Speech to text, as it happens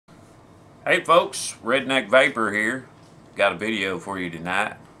Hey folks, Redneck Vapor here. Got a video for you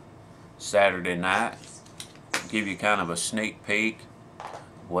tonight, Saturday night. Give you kind of a sneak peek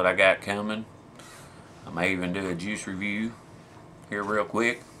of what I got coming. I may even do a juice review here real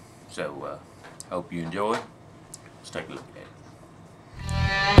quick. So hope you enjoy. Let's take a look at it.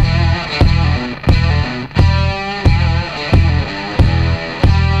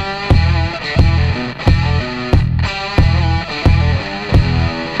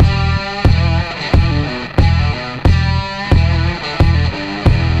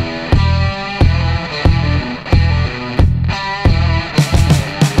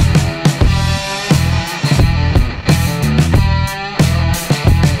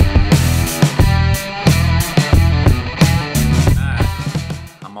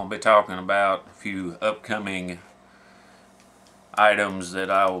 Be talking about a few upcoming items that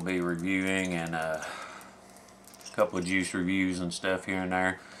I will be reviewing and a couple of juice reviews and stuff here and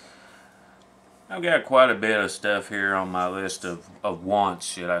there. I've got quite a bit of stuff here on my list of wants,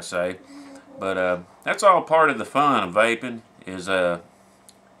 should I say, but that's all part of the fun of vaping. Is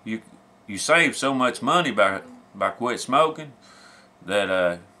you save so much money by quit smoking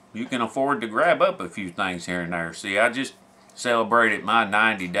that you can afford to grab up a few things here and there. See, I just celebrated my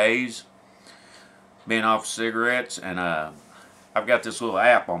 90 days being off cigarettes, and I've got this little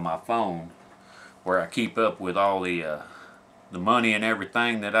app on my phone where I keep up with all the money and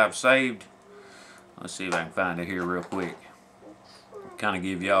everything that I've saved. Let's see if I can find it here real quick. Kind of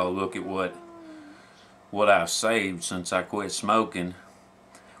give y'all a look at what I've saved since I quit smoking,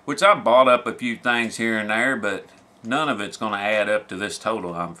 which I bought up a few things here and there, but none of it's going to add up to this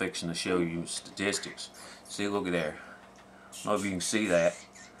total I'm fixing to show you statistics. See, look at there. I don't know if you can see that,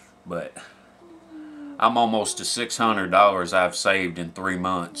 but I'm almost to $600 I've saved in 3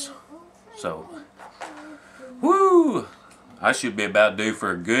 months. So, woo! I should be about due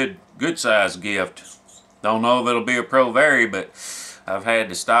for a good size gift. Don't know if it'll be a Pro Vari, but I've had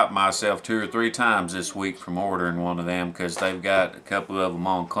to stop myself 2 or 3 times this week from ordering one of them because they've got a couple of them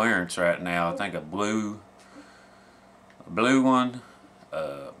on clearance right now. I think a blue one.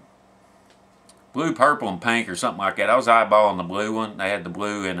 Blue, purple, and pink or something like that. I was eyeballing the blue one. They had the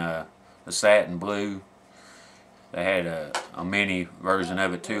blue and the satin blue. They had a mini version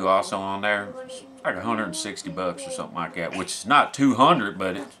of it too also on there. It's like $160 or something like that, which is not 200,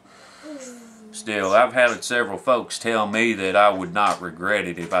 but it's still, I've had several folks tell me that I would not regret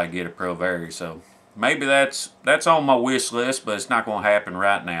it if I get a Pro Vari. So maybe that's on my wish list, but it's not going to happen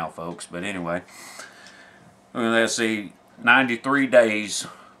right now, folks. But anyway, let's see, 93 days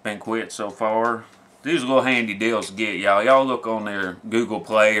been quit so far. These are little handy deals to get, y'all. Y'all look on their Google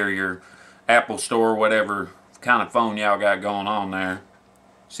Play or your Apple Store, whatever kind of phone y'all got going on there.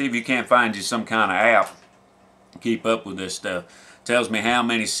 See if you can't find you some kind of app to keep up with this stuff. Tells me how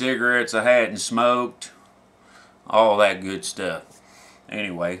many cigarettes I hadn't smoked, all that good stuff.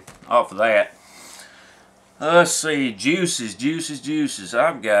 Anyway, off of that, let's see, juices.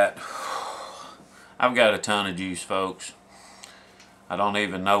 I've got a ton of juice, folks. I don't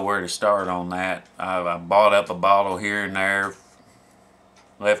even know where to start on that. I bought up a bottle here and there,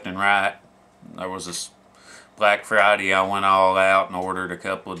 left and right. There was a Black Friday, I went all out and ordered a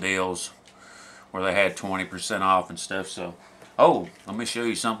couple of deals where they had 20% off and stuff. So, oh, let me show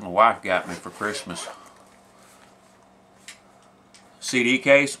you something the wife got me for Christmas. CD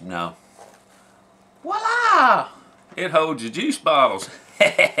case? No. Voila! It holds your juice bottles.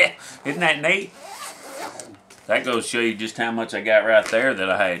 Isn't that neat? That goes to show you just how much I got right there that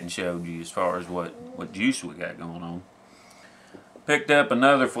I hadn't showed you as far as what juice we got going on. Picked up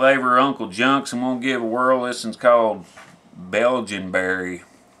another flavor of Uncle Junk's. I'm going to give a whirl. This one's called Belgian Berry.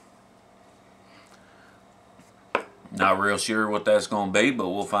 Not real sure what that's going to be, but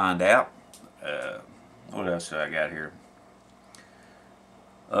we'll find out. What else do I got here?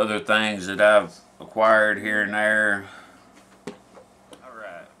 Other things that I've acquired here and there.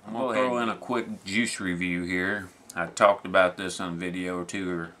 I'm going to throw in a quick juice review here. I talked about this on a video or two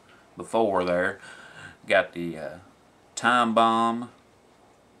or before there. Got the Time Bomb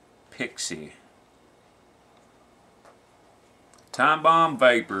Pixy. Time Bomb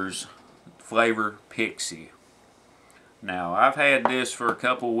Vapors flavor Pixy. Now, I've had this for a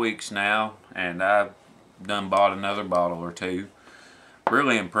couple weeks now, and I've done bought another bottle or two.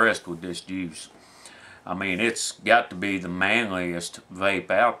 Really impressed with this juice. I mean, it's got to be the manliest vape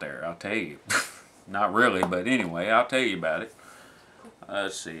out there, I'll tell you. Not really, but anyway, I'll tell you about it.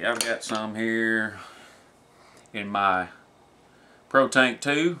 Let's see, I've got some here in my Pro Tank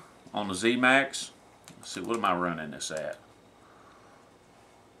 2 on the Z-Max. Let's see, what am I running this at?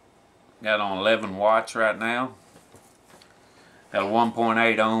 Got on 11 watts right now. Got a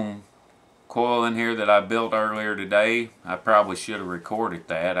 1.8 ohm coil in here that I built earlier today. I probably should have recorded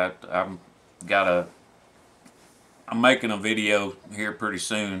that. I'm making a video here pretty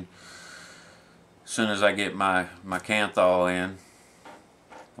soon. As soon as I get my Canthal in.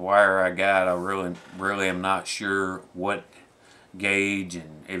 The wire I got, I really am not sure what gauge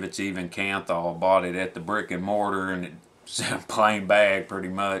and if it's even Canthal. I bought it at the brick and mortar and it's a plain bag pretty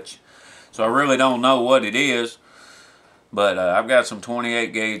much. So I really don't know what it is. But I've got some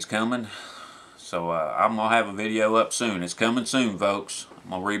 28 gauge coming. So I'm going to have a video up soon. It's coming soon, folks.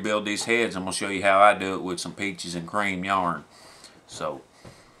 I'm going to rebuild these heads. I'm going to show you how I do it with some peaches and cream yarn. So,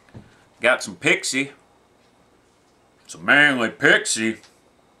 got some Pixy. Some manly Pixy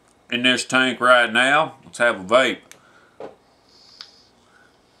in this tank right now. Let's have a vape.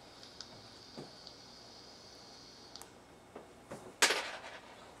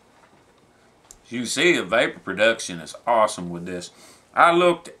 As you can see, the vapor production is awesome with this. I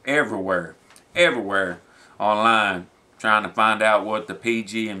looked everywhere online trying to find out what the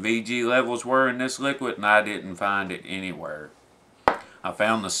PG and VG levels were in this liquid, and I didn't find it anywhere. I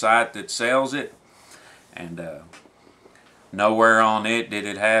found the site that sells it, and nowhere on it did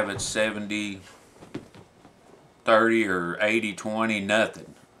it have its 70-30 or 80-20,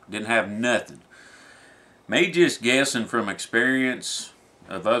 nothing. Didn't have nothing. Me just guessing from experience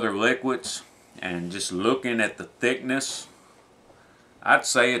of other liquids and just looking at the thickness, I'd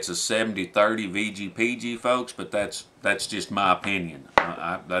say it's a 70-30 VG-PG, folks, but that's just my opinion.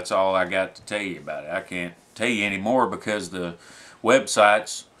 That's all I got to tell you about it. I can't tell you any more because the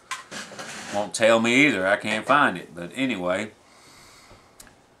websites won't tell me either. I can't find it. But anyway,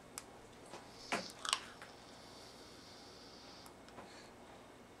 it's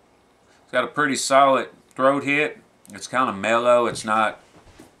got a pretty solid throat hit. It's kind of mellow. It's not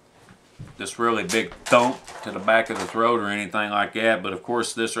this really big thump to the back of the throat or anything like that, but of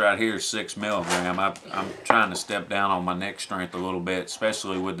course this right here is 6 milligram. I'm trying to step down on my neck strength a little bit,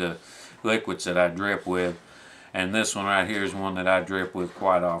 especially with the liquids that I drip with, and this one right here is one that I drip with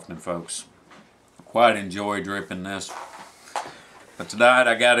quite often, folks. Quite enjoy dripping this. But tonight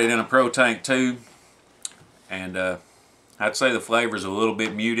I got it in a Pro Tank too, and I'd say the flavor's a little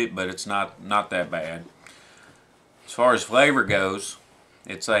bit muted, but it's not that bad. As far as flavor goes,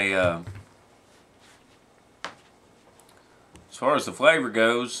 it's a as far as the flavor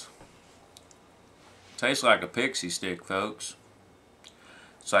goes, it tastes like a Pixy stick, folks.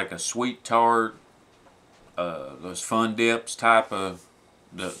 It's like a sweet tart, those Fun Dips type of,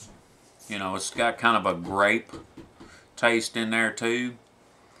 you know, it's got kind of a grape taste in there too.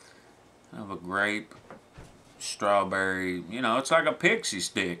 Kind of a grape, strawberry, you know, it's like a Pixy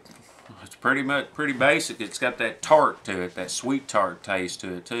stick. It's pretty basic. It's got that tart to it, that sweet tart taste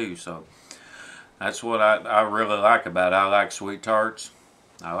to it too. So that's what I really like about it. I like sweet tarts.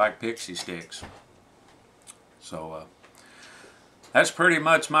 I like Pixy sticks. So that's pretty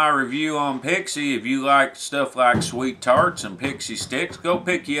much my review on Pixy. If you like stuff like sweet tarts and Pixy sticks, go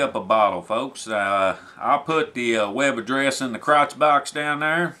pick you up a bottle, folks. I'll put the web address in the crotch box down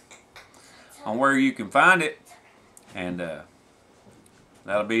there on where you can find it. And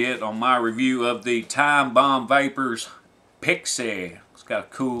that'll be it on my review of the Time Bomb Vapors Pixy. It's got a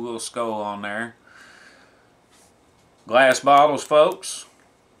cool little skull on there. Glass bottles, folks.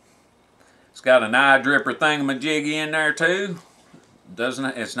 It's got an eye dripper thingamajiggy in there too.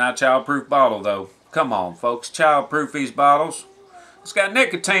 It's not childproof bottle though. Come on, folks, childproof these bottles. It's got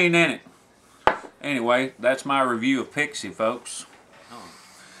nicotine in it. Anyway, that's my review of Pixy, folks.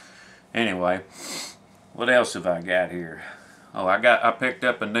 Anyway, what else have I got here? Oh, I picked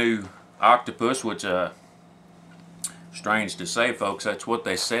up a new octopus, which strange to say, folks, that's what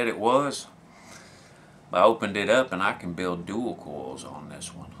they said it was. I opened it up and I can build dual coils on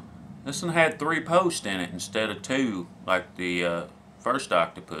this one. This one had 3 posts in it instead of 2 like the first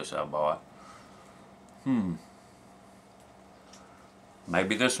octopus I bought.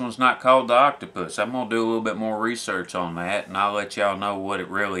 Maybe this one's not called the octopus. I'm going to do a little bit more research on that and I'll let y'all know what it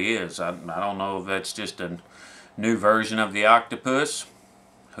really is. I don't know if that's just a new version of the octopus.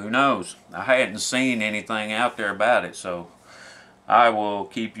 Who knows? I hadn't seen anything out there about it, so I will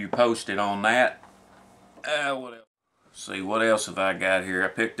keep you posted on that. What else? See, what else have I got here? I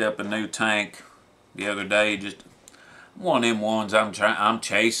picked up a new tank the other day. Just one of them ones I'm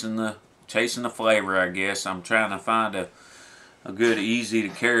chasing the flavor, I guess. I'm trying to find a good, easy to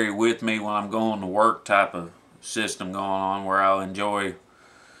carry with me when I'm going to work type of system going on where I'll enjoy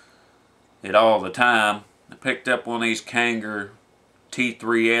it all the time. I picked up one of these Kanger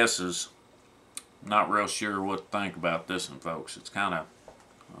T3S's. Not real sure what to think about this one, folks. It's kind of,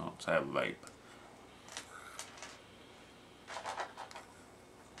 well, let's have a vape.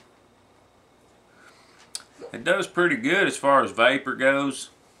 It does pretty good as far as vapor goes.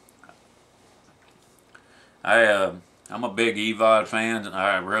 I'm a big EVOD fan.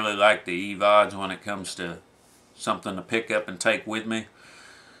 I really like the EVODs when it comes to something to pick up and take with me.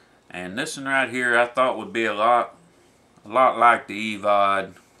 And this one right here I thought would be a lot like the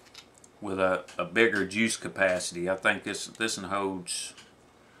EVOD with a bigger juice capacity. I think this one holds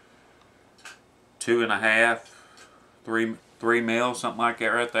 2.5, 3 mil, something like that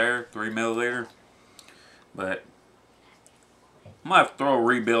right there, 3 milliliter. But I might have to throw a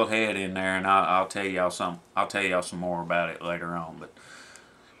rebuilt head in there, and I'll tell y'all some. I'll tell y'all some more about it later on. But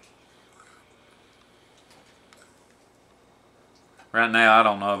right now, I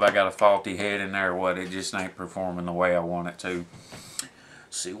don't know if I got a faulty head in there or what. It just ain't performing the way I want it to.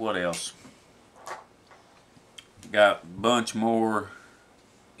 Let's see what else. Got a bunch more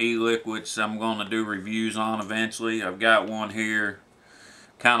e-liquids I'm going to do reviews on eventually. I've got one here,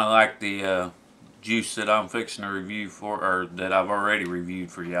 kind of like the juice that I'm fixing to review for, or that I've already reviewed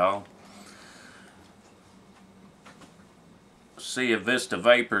for y'all. See if Vista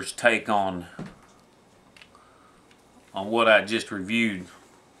Vapor's take on what I just reviewed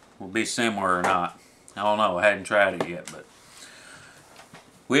will be similar or not. I don't know, I hadn't tried it yet, but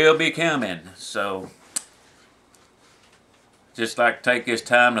will be coming. So just like to take this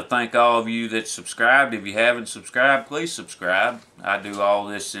time to thank all of you that subscribed. If you haven't subscribed, please subscribe. I do all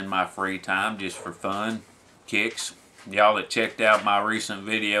this in my free time just for fun, kicks. Y'all that checked out my recent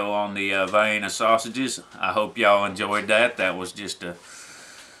video on the Vienna sausages, I hope y'all enjoyed that. That was just a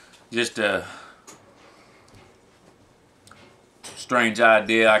strange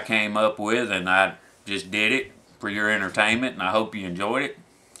idea I came up with, and I just did it for your entertainment, and I hope you enjoyed it.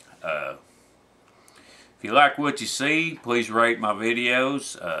 If you like what you see, please rate my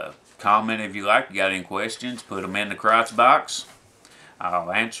videos. Comment if you like. You got any questions, put them in the crotch box.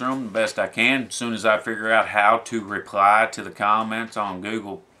 I'll answer them the best I can as soon as I figure out how to reply to the comments on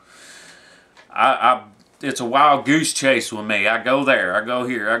Google. It's a wild goose chase with me. I go there, I go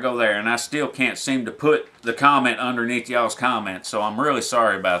here, I go there, and I still can't seem to put the comment underneath y'all's comments, so I'm really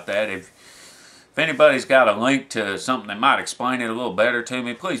sorry about that. If anybody's got a link to something that might explain it a little better to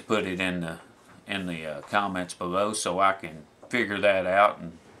me, please put it in the comments below so I can figure that out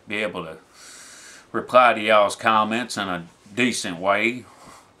and be able to reply to y'all's comments in a decent way,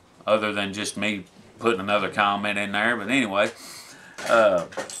 other than just me putting another comment in there. But anyway, I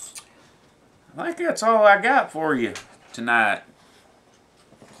think that's all I got for you tonight.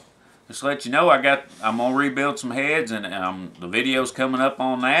 Just let you know I'm gonna rebuild some heads, and the video's coming up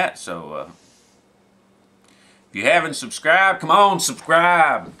on that. So if you haven't subscribed, come on,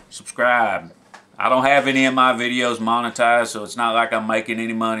 subscribe. I don't have any of my videos monetized, so it's not like I'm making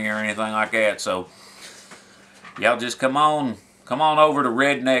any money or anything like that. So y'all just come on over to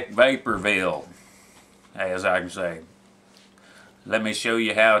Redneck Vaporville, as I can say. Let me show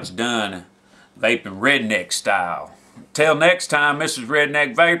you how it's done, vaping redneck style. Till next time, this is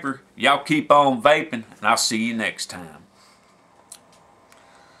Redneck Vapor. Y'all keep on vaping, and I'll see you next time.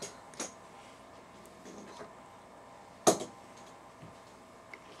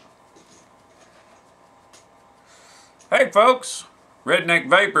 Hey folks, Redneck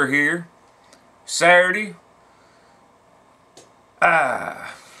Vapor here. Saturday.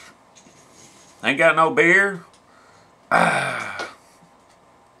 Ain't got no beer. Let's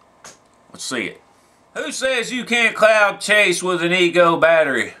see it. Who says you can't cloud chase with an ego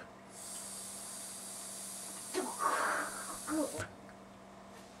battery?